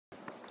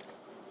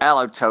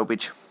Hello, Toby.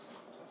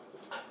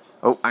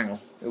 Oh, hang on.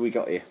 Who we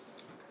got here?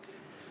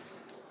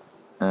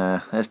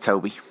 There's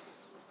Toby.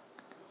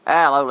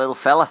 Hello, little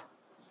fella.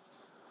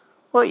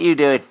 What are you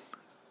doing?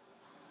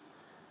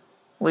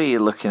 What are you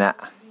looking at?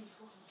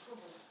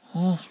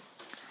 What's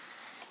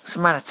the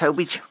matter,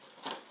 Toby?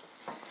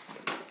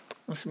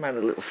 What's the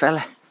matter, little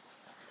fella?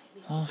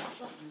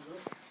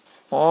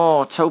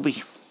 Oh,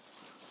 Toby.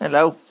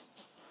 Hello.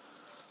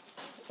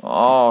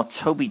 Oh,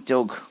 Toby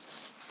Doug.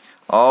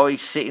 Oh,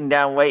 he's sitting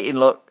down waiting,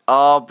 look.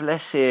 Oh,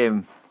 bless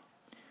him.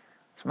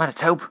 What's the matter,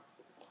 Tobe?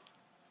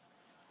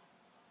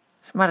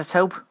 What's the matter,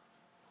 Tobe?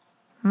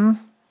 What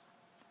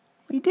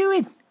are you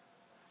doing?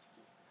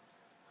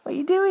 What are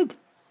you doing?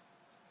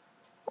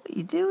 What are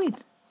you doing?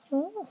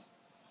 Oh.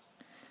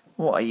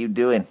 What are you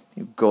doing,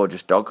 you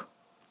gorgeous dog?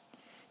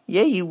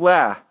 Yeah, you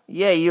are.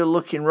 Yeah, you're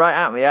looking right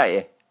at me, aren't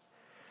you?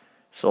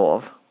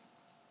 Sort of.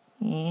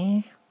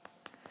 Yeah.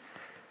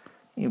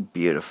 You're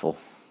beautiful.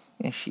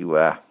 Yes, you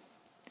are.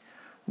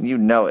 You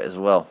know it as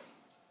well.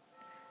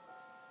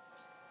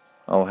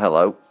 Oh,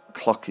 hello.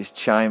 Clock is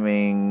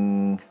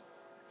chiming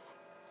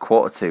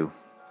 1:45.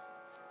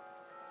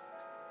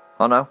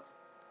 Oh, no.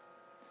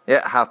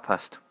 Yeah,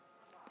 1:30.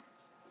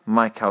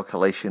 My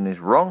calculation is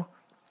wrong.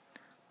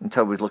 And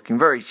Toby's looking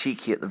very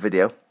cheeky at the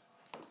video.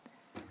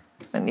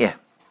 And yeah.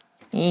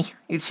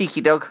 You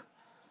cheeky dog.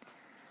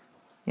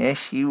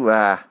 Yes, you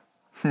are.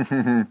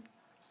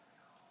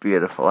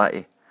 Beautiful, aren't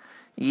you?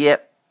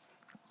 Yep.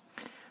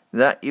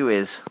 That you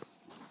is.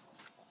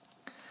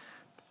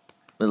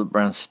 Little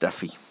brown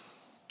Staffy.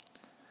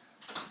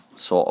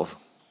 Sort of.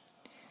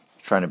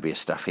 You're trying to be a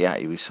Staffy,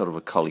 aren't you? He's sort of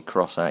a collie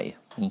cross, aren't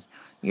you?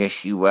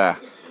 Yes, you are.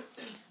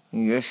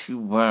 Yes,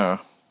 you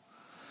are.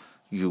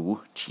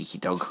 You cheeky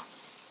dog.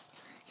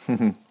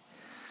 There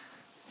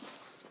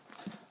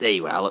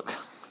you are, look.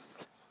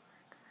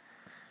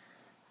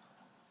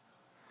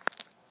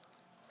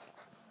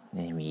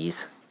 There he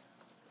is.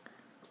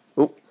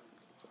 Oh,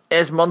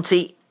 there's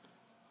Monty.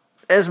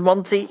 There's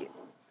Monty.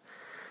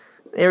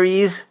 There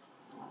he is.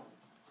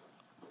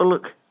 Oh,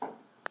 look.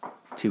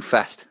 Too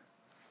fast.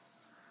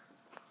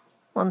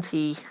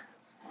 Monty.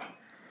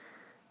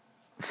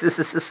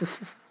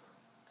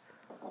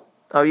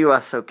 Oh, you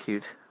are so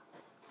cute.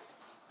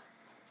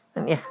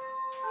 And yeah.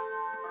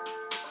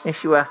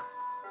 Yes, you are.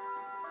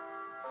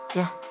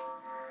 Yeah.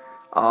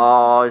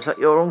 Oh, is that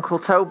your Uncle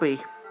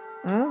Toby?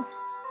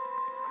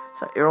 Is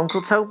that your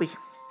Uncle Toby?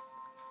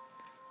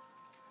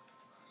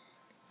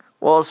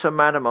 What's the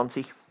matter,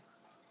 Monty?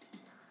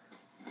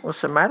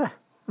 What's the matter?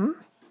 What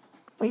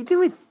are you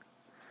doing?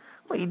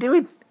 What are you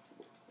doing?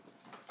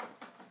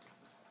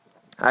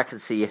 I can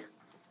see you.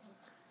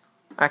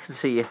 I can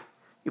see you.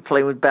 You're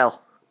playing with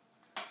Belle.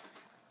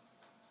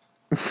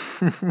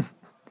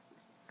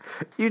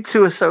 You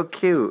two are so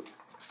cute.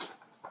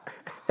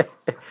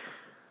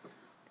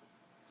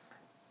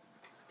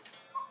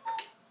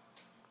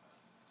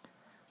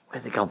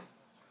 Where they gone?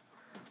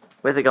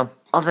 Where they gone?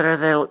 Oh, they're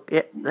there. Look.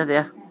 Yeah, they're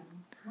there.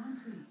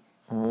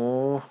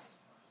 Oh.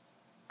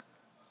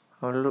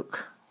 Oh,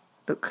 look.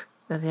 Look.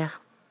 There they are.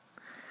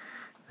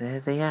 There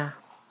they are.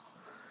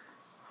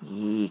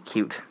 Yeah,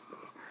 cute.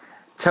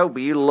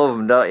 Toby, you love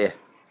them, don't you?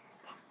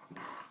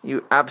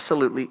 You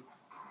absolutely...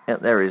 Yeah,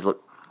 there he is,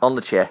 look. On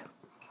the chair.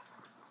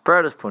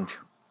 Proud as punch.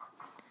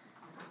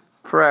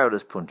 Proud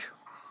as punch.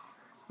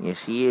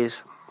 Yes, he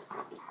is.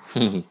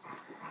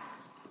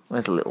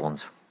 Where's the little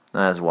ones?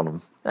 There's one of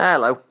them.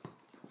 Hello.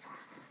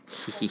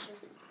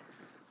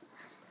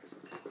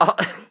 Oh.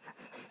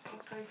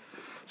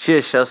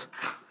 Cheers, Shaz.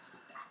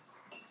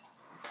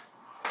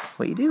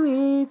 What you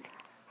doing?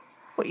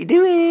 What you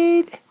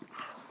doing?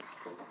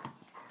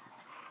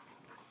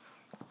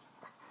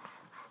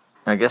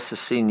 I guess I've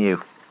seen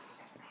you.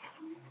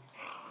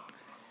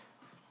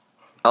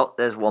 Oh,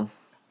 there's one.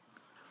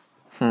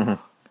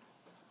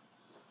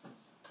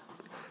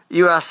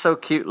 You are so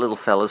cute, little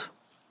fellas.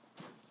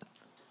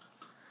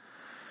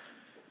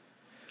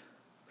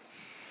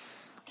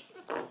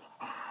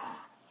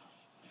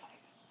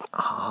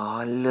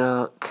 Oh,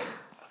 look.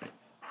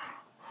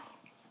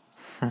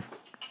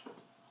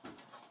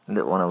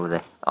 Little one over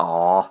there.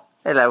 Oh,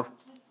 hello.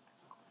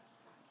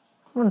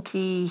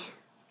 Monty.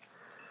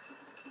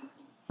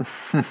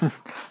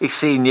 He's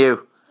seen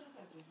you.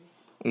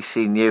 He's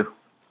seen you.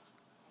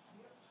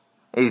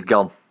 He's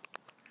gone.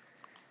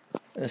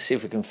 Let's see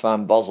if we can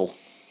find Bozzle.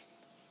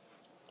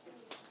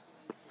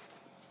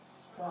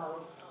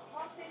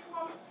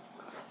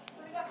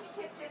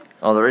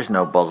 Oh, there is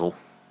no Bozzle.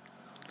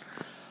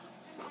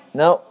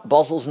 No,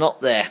 Bozzle's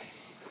not there.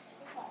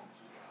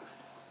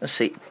 Let's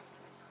see.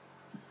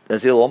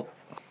 There's the other one.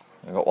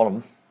 I got one of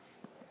them.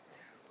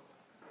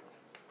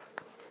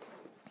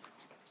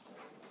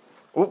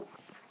 Oh.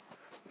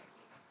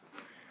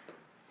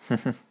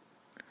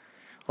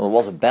 Well, there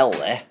was a Belle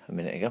there a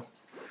minute ago.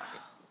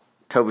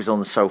 Toby's on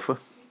the sofa.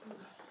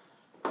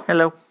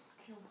 Hello.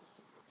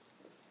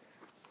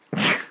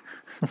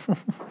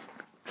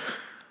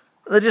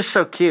 They're just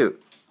so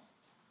cute.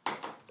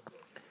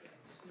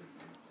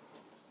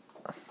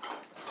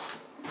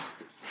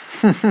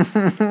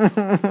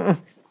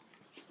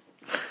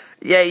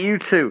 Yeah, you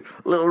two.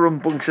 Little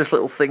rambunctious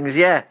little things,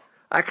 yeah.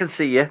 I can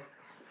see you.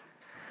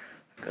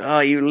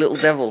 Oh, you little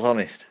devils,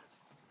 honest.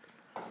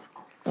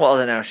 What are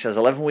they now? She was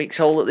 11 weeks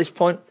old at this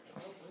point?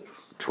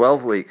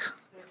 12 weeks.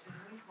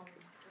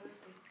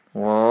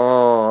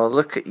 Whoa,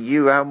 look at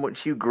you, how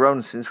much you've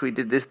grown since we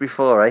did this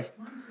before, eh?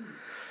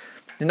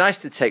 It's nice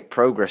to take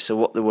progress of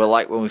what they were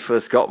like when we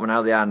first got them and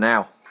how they are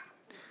now.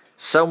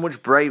 So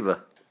much braver.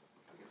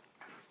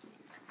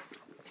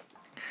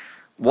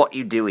 What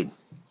you doing?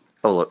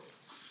 Oh, look.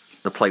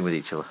 They're playing with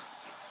each other.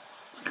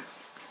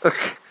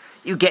 Look.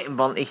 You get him,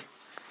 Monty.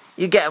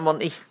 You get him,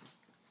 Monty.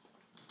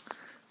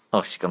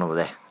 Oh, she's gone over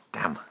there.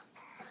 Damn.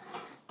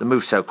 They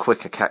move so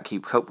quick I can't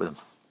keep up with them.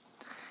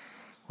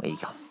 Where you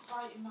gone?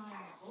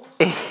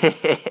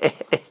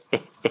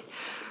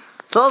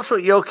 So that's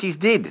what Yorkies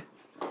did.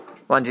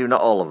 Mind you,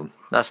 not all of them.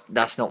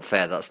 That's not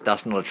fair.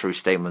 That's not a true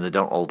statement. They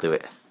don't all do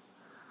it.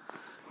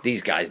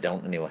 These guys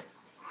don't, anyway.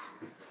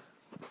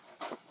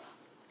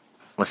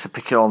 Unless they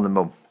pick it on the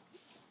mum.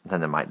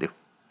 Then they might do.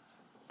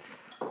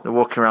 They're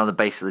walking around the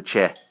base of the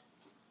chair.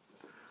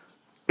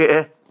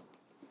 Yeah.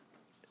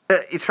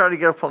 You're trying to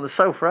get up on the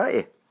sofa, aren't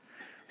you?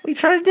 What are you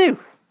trying to do?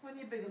 When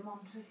you're bigger,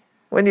 Monty.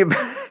 When you're...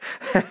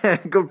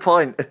 Good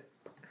point.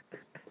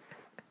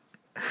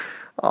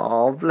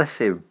 Oh, bless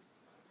him.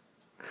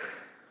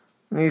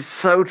 He's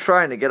so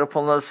trying to get up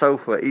on that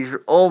sofa. He's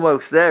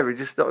almost there. He's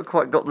just not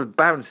quite got the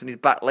bounce in his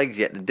back legs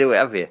yet to do it,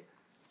 have you?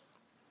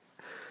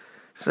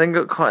 He's then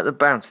got quite the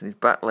bounce in his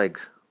back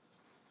legs.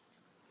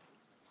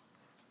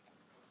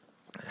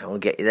 We'll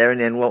get you there in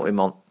the end, won't we,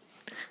 Mont?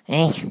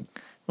 Hey,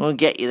 we'll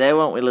get you there,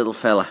 won't we, little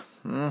fella?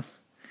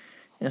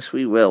 Yes,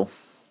 we will.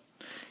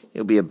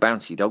 He'll be a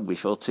bouncy dog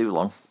before too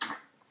long.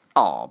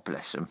 Oh,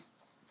 bless him.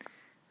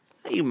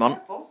 Hey,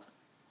 Mont.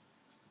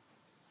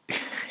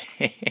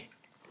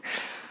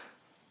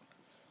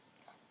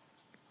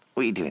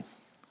 What are you doing?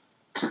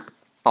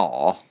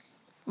 Aw,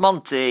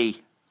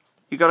 Monty,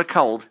 you got a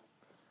cold?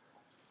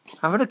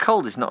 Having a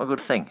cold is not a good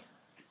thing.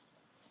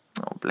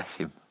 Oh, bless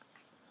him.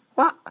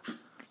 What?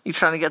 You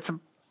trying to get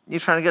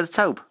the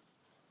Tobe?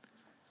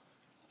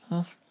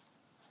 What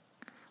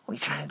are you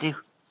trying to do?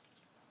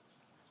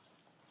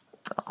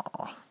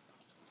 Aw,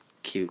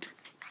 cute.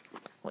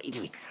 What are you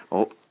doing?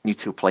 Oh, you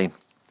two are playing.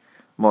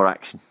 More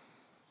action.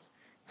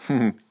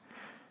 Look.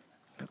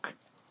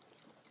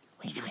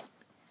 What are you doing?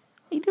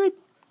 What are you doing?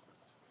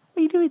 What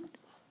are you doing?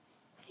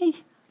 Hey.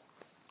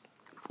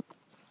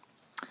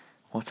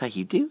 What are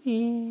you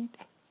doing?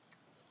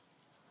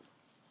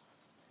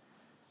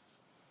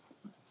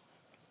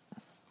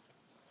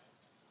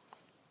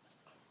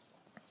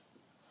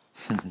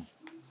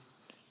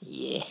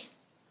 Yeah.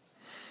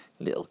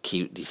 Little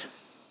cuties.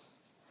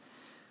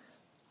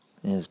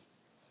 There's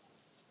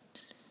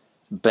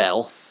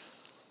Belle,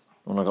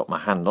 one I got my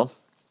hand on.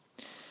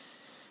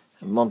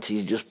 And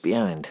Monty's just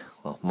behind.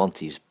 Well,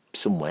 Monty's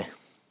somewhere.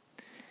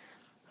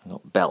 I've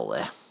got Belle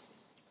there.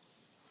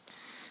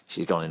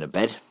 She's gone into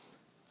bed.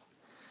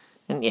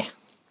 Isn't you?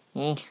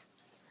 Yeah.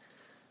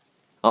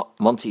 Oh,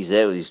 Monty's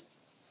there with his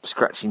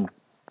scratching.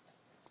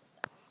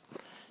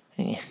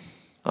 Isn't you?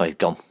 Oh, he's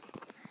gone.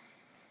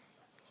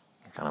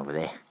 He's gone over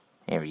there.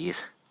 There he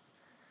is.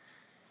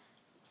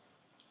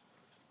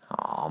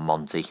 Oh,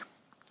 Monty.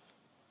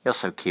 You're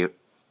so cute.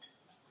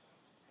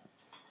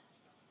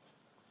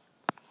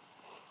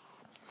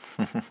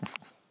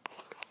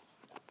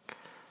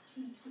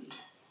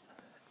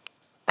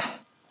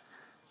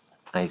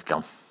 He's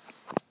gone.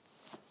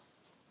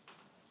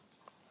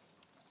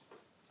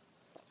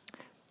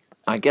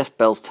 I guess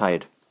Belle's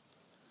tired.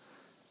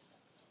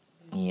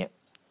 Yep.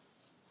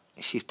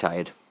 She's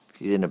tired.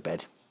 She's in her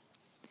bed.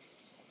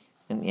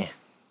 Isn't you?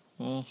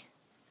 Yeah.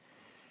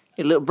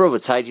 Your little brother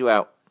tied you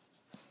out.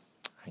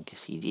 I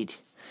guess he did.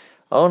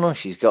 Oh no,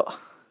 she's got...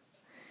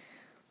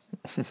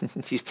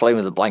 She's playing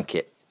with the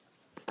blanket.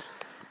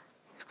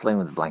 She's playing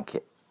with the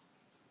blanket.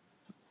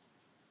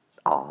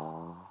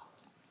 Aww.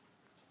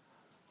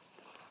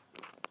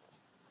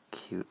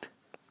 Cute.